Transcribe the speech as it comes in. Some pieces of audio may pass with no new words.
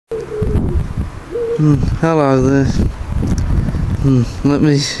Hello there. Let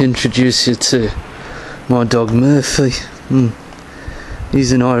me introduce you to my dog Murphy.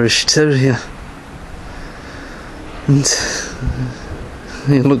 He's an Irish Terrier, and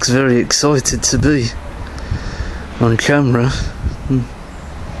he looks very excited to be on camera.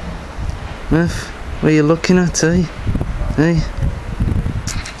 Murph, what are you looking at, eh? Hey?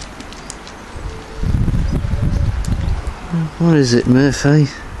 What is it, Murph, eh?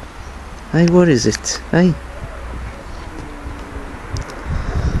 Hey, what is it? Hey?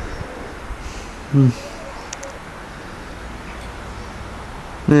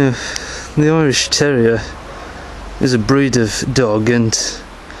 Now, the Irish Terrier is a breed of dog, and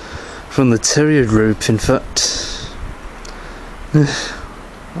from the Terrier group, in fact.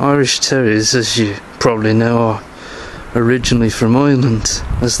 Irish Terriers, as you probably know, are originally from Ireland,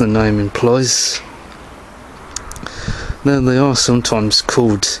 as the name implies. Now, they are sometimes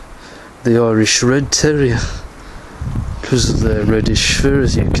called the Irish Red Terrier because of their reddish fur,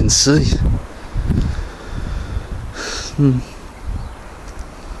 as you can see. And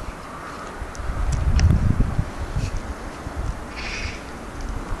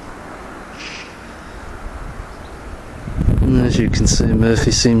as you can see,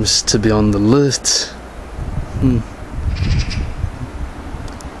 Murphy seems to be on the alert.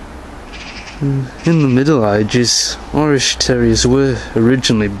 In the Middle Ages, Irish Terriers were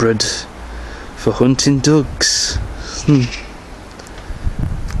originally bred for hunting dogs.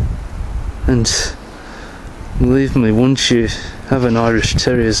 And believe me, once you have an Irish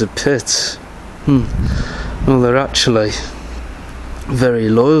Terrier as a pet, well, they're actually very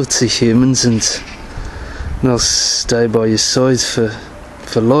loyal to humans, and they'll stay by your side for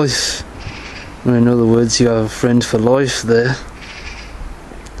life. Or in other words, you have a friend for life there.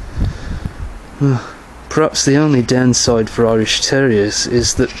 Perhaps the only downside for Irish Terriers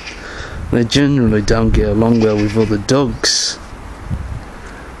is that they generally don't get along well with other dogs.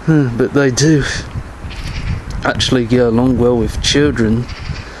 But they do actually get along well with children,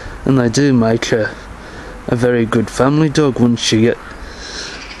 and they do make a very good family dog once you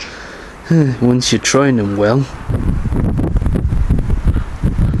train them well.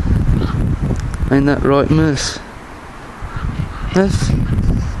 Ain't that right, Murph? Murph?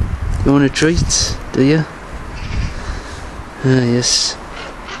 You want a treat, do you? Yes.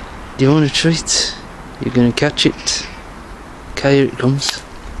 Do you want a treat? You're gonna catch it? Okay, here it comes.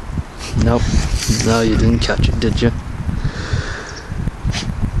 Nope. No, you didn't catch it, did you?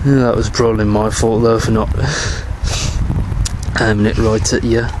 That was probably my fault though for not aiming it right at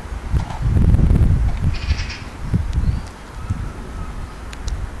you.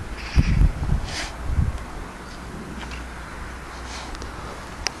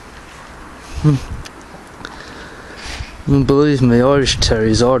 And believe me, Irish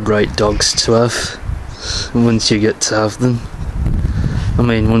Terriers are great dogs to have once you get to have them. I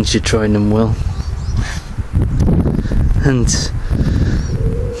mean, once you train them well. And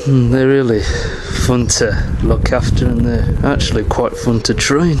they're really fun to look after, and they're actually quite fun to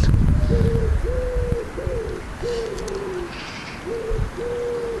train.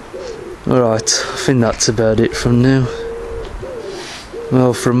 Alright, I think that's about it from now.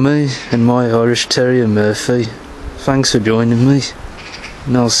 Well, from me and my Irish Terrier Murphy, thanks for joining me,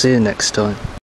 and I'll see you next time.